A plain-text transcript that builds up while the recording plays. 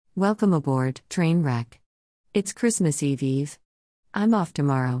Welcome aboard, Trainwreck. It's Christmas Eve. I'm off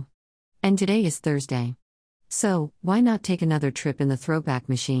tomorrow. And today is Thursday. So, why not take another trip in the Throwback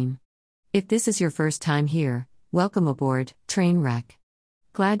Machine? If this is your first time here, welcome aboard, Trainwreck.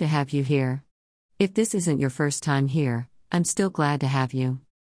 Glad to have you here. If this isn't your first time here, I'm still glad to have you.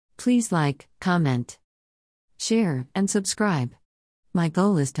 Please like, comment, share, and subscribe. My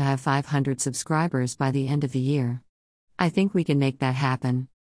goal is to have 500 subscribers by the end of the year. I think we can make that happen.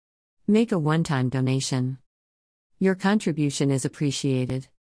 Make a one-time donation. Your contribution is appreciated.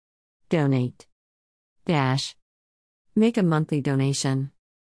 Donate. Make a monthly donation.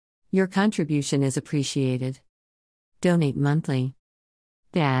 Your contribution is appreciated. Donate monthly.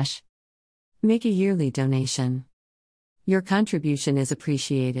 Make a yearly donation. Your contribution is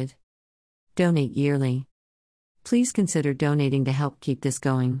appreciated. Donate yearly. Please consider donating to help keep this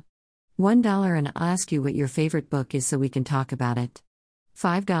going. $1 and I'll ask you what your favorite book is so we can talk about it.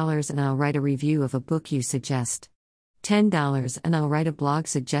 $5 and I'll write a review of a book you suggest. $10 and I'll write a blog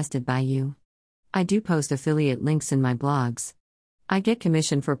suggested by you. I do post affiliate links in my blogs. I get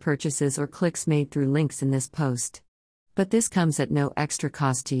commission for purchases or clicks made through links in this post. But this comes at no extra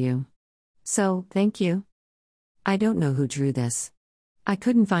cost to you. So, thank you. I don't know who drew this. I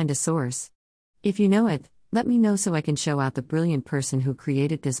couldn't find a source. If you know it, let me know so I can show out the brilliant person who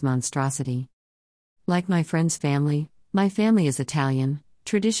created this monstrosity. Like my friend's family, my family is Italian.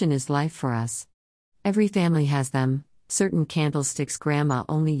 Tradition is life for us. Every family has them, certain candlesticks Grandma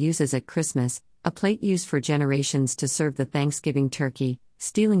only uses at Christmas, a plate used for generations to serve the Thanksgiving turkey,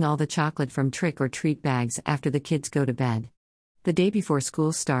 stealing all the chocolate from trick-or-treat bags after the kids go to bed. The day before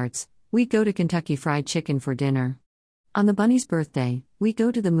school starts, we go to Kentucky Fried Chicken for dinner. On the bunny's birthday, we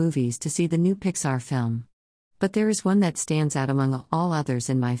go to the movies to see the new Pixar film. But there is one that stands out among all others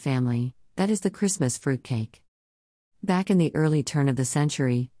in my family, that is the Christmas fruitcake. Back in the early turn of the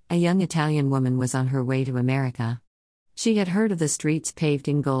century, a young Italian woman was on her way to America. She had heard of the streets paved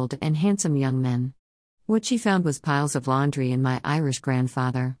in gold and handsome young men. What she found was piles of laundry and my Irish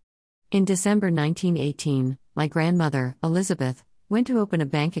grandfather. In December 1918, my grandmother, Elizabeth, went to open a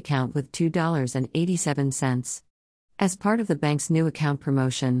bank account with $2.87. As part of the bank's new account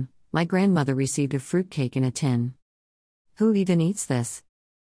promotion, my grandmother received a fruitcake in a tin. Who even eats this?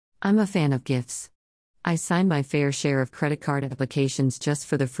 I'm a fan of gifts. I sign my fair share of credit card applications just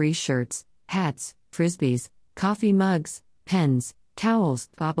for the free shirts, hats, frisbees, coffee mugs, pens, towels,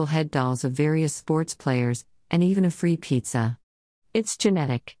 bobblehead dolls of various sports players, and even a free pizza. It's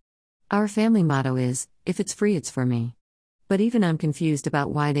genetic. Our family motto is, if it's free it's for me. But even I'm confused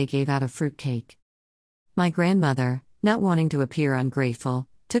about why they gave out a fruitcake. My grandmother, not wanting to appear ungrateful,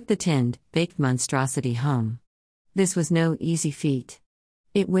 took the tinned, baked monstrosity home. This was no easy feat.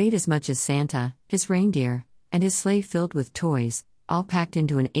 It weighed as much as Santa, his reindeer, and his sleigh filled with toys, all packed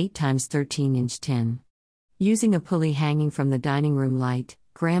into an 8x13-inch tin. Using a pulley hanging from the dining room light,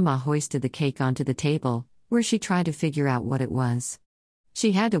 Grandma hoisted the cake onto the table, where she tried to figure out what it was.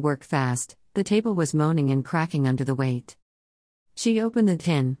 She had to work fast, the table was moaning and cracking under the weight. She opened the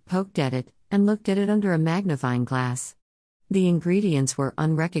tin, poked at it, and looked at it under a magnifying glass. The ingredients were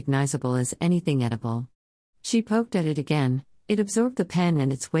unrecognizable as anything edible. She poked at it again. It absorbed the pen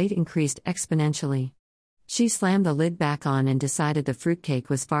and its weight increased exponentially. She slammed the lid back on and decided the fruitcake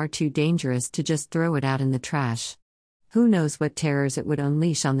was far too dangerous to just throw it out in the trash. Who knows what terrors it would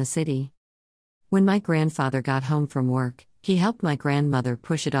unleash on the city. When my grandfather got home from work, he helped my grandmother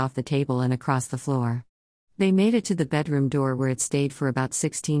push it off the table and across the floor. They made it to the bedroom door where it stayed for about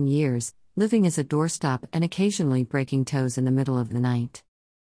 16 years, living as a doorstop and occasionally breaking toes in the middle of the night.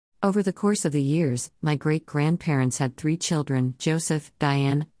 Over the course of the years, my great-grandparents had 3 children, Joseph,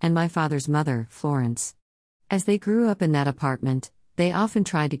 Diane, and my father's mother, Florence. As they grew up in that apartment, they often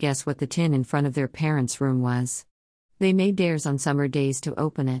tried to guess what the tin in front of their parents' room was. They made dares on summer days to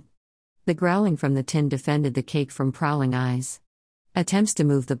open it. The growling from the tin defended the cake from prowling eyes. Attempts to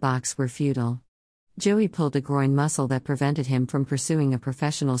move the box were futile. Joey pulled a groin muscle that prevented him from pursuing a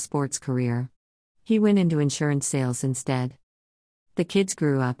professional sports career. He went into insurance sales instead. The kids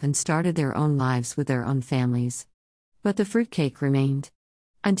grew up and started their own lives with their own families. But the fruitcake remained.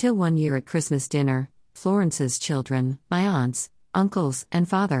 Until one year at Christmas dinner, Florence's children, my aunts, uncles, and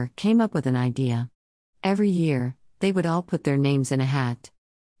father came up with an idea. Every year, they would all put their names in a hat.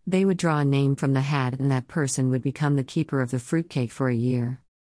 They would draw a name from the hat and that person would become the keeper of the fruitcake for a year.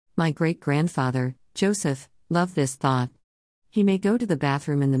 My great-grandfather, Joseph, loved this thought. He may go to the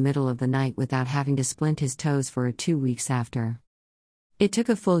bathroom in the middle of the night without having to splint his toes for 2 weeks after. It took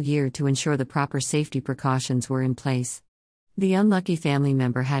a full year to ensure the proper safety precautions were in place. The unlucky family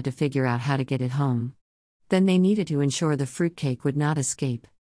member had to figure out how to get it home. Then they needed to ensure the fruitcake would not escape.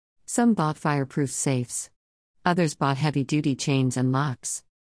 Some bought fireproof safes. Others bought heavy-duty chains and locks.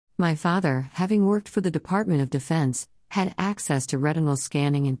 My father, having worked for the Department of Defense, had access to retinal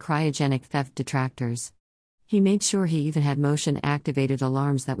scanning and cryogenic theft detractors. He made sure he even had motion-activated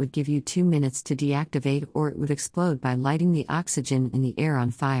alarms that would give you 2 minutes to deactivate or it would explode by lighting the oxygen in the air on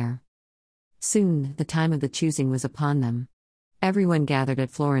fire. Soon, the time of the choosing was upon them. Everyone gathered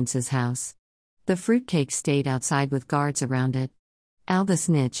at Florence's house. The Fruitcake stayed outside with guards around it. Al the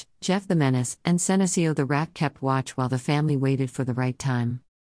Snitch, Jeff the Menace, and Senecio the Rat kept watch while the family waited for the right time.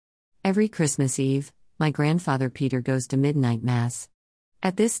 Every Christmas Eve, my grandfather Peter goes to midnight mass.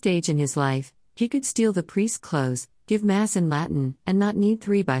 At this stage in his life, he could steal the priest's clothes, give mass in Latin, and not need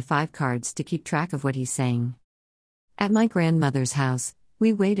 3x5 cards to keep track of what he's saying. At my grandmother's house,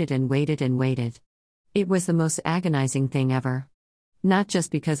 we waited and waited and waited. It was the most agonizing thing ever. Not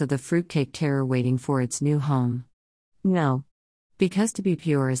just because of the fruitcake terror waiting for its new home. No. Because to be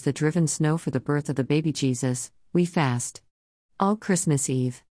pure as the driven snow for the birth of the baby Jesus, we fast. All Christmas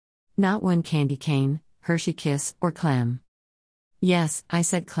Eve. Not one candy cane, Hershey Kiss, or clam. Yes, I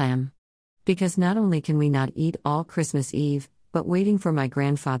said clam. Because not only can we not eat all Christmas Eve, but waiting for my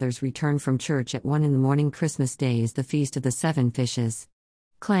grandfather's return from church at 1 a.m. Christmas Day is the Feast of the Seven Fishes.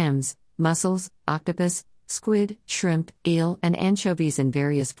 Clams, mussels, octopus, squid, shrimp, eel, and anchovies in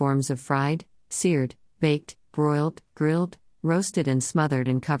various forms of fried, seared, baked, broiled, grilled, roasted and smothered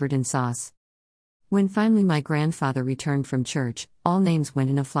and covered in sauce. When finally my grandfather returned from church, all names went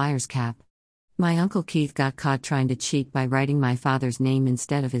in a flyer's cap. My Uncle Keith got caught trying to cheat by writing my father's name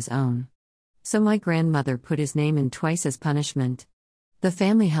instead of his own. So my grandmother put his name in twice as punishment. The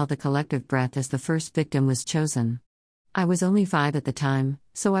family held a collective breath as the first victim was chosen. I was only 5 at the time,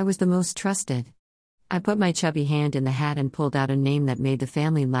 so I was the most trusted. I put my chubby hand in the hat and pulled out a name that made the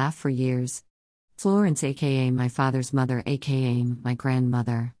family laugh for years. Florence, aka my father's mother, aka my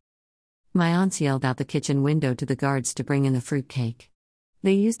grandmother. My aunts yelled out the kitchen window to the guards to bring in the fruitcake.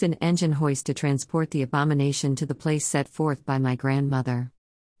 They used an engine hoist to transport the abomination to the place set forth by my grandmother.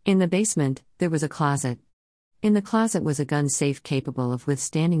 In the basement, there was a closet. In the closet was a gun safe capable of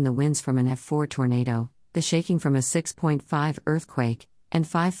withstanding the winds from an F4 tornado, the shaking from a 6.5 earthquake, and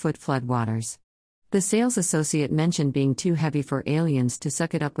 5-foot floodwaters. The sales associate mentioned being too heavy for aliens to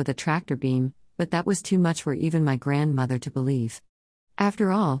suck it up with a tractor beam, but that was too much for even my grandmother to believe.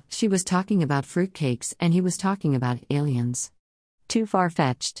 After all, she was talking about fruitcakes and he was talking about aliens. Too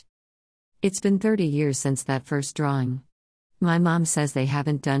far-fetched. It's been 30 years since that first drawing. My mom says they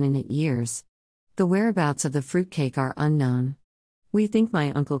haven't done in it years. The whereabouts of the fruitcake are unknown. We think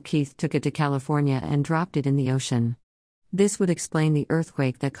my Uncle Keith took it to California and dropped it in the ocean. This would explain the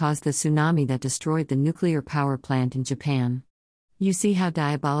earthquake that caused the tsunami that destroyed the nuclear power plant in Japan. You see how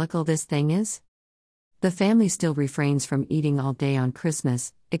diabolical this thing is? The family still refrains from eating all day on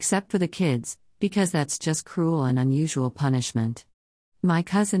Christmas, except for the kids, because that's just cruel and unusual punishment. My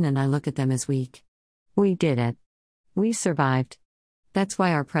cousin and I look at them as weak. We did it. We survived. That's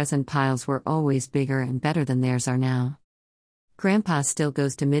why our present piles were always bigger and better than theirs are now. Grandpa still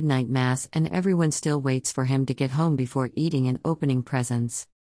goes to midnight mass and everyone still waits for him to get home before eating and opening presents.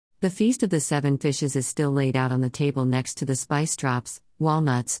 The Feast of the Seven Fishes is still laid out on the table next to the spice drops,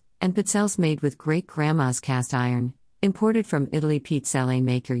 walnuts, and pizzelles made with great-grandma's cast iron, imported from Italy pizzelle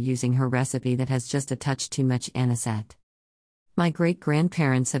maker using her recipe that has just a touch too much anisette. My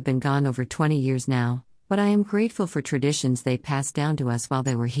great-grandparents have been gone over 20 years now, but I am grateful for traditions they passed down to us while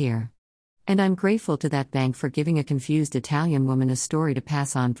they were here. And I'm grateful to that bank for giving a confused Italian woman a story to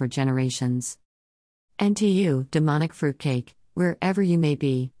pass on for generations. And to you, demonic fruitcake, wherever you may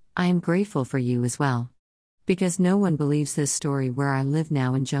be, I am grateful for you as well. Because no one believes this story where I live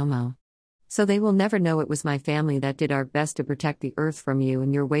now in Jomo. So they will never know it was my family that did our best to protect the earth from you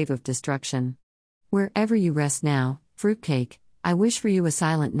and your wave of destruction. Wherever you rest now, fruitcake, I wish for you a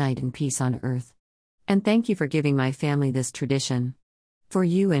silent night and peace on earth. And thank you for giving my family this tradition. For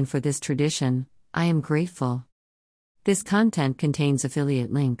you and for this tradition, I am grateful. This content contains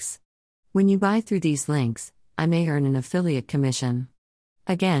affiliate links. When you buy through these links, I may earn an affiliate commission.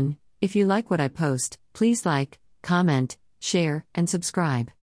 Again, if you like what I post, please like, comment, share, and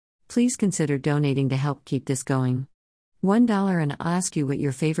subscribe. Please consider donating to help keep this going. $1 and I'll ask you what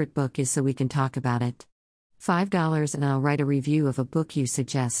your favorite book is so we can talk about it. $5 and I'll write a review of a book you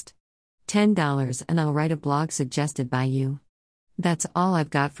suggest. $10 and I'll write a blog suggested by you. That's all I've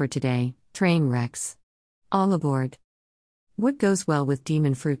got for today, train wrecks. All aboard. What goes well with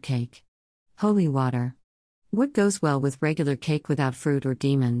demon fruitcake? Holy water. What goes well with regular cake without fruit or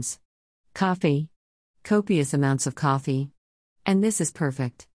demons? Coffee. Copious amounts of coffee. And this is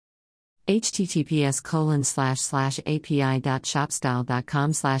perfect.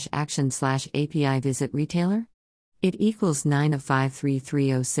 https://api.shopstyle.com/action/API visit retailer? It equals 9 of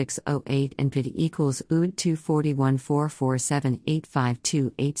 5330608 and PID equals OOD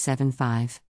 2414478522875.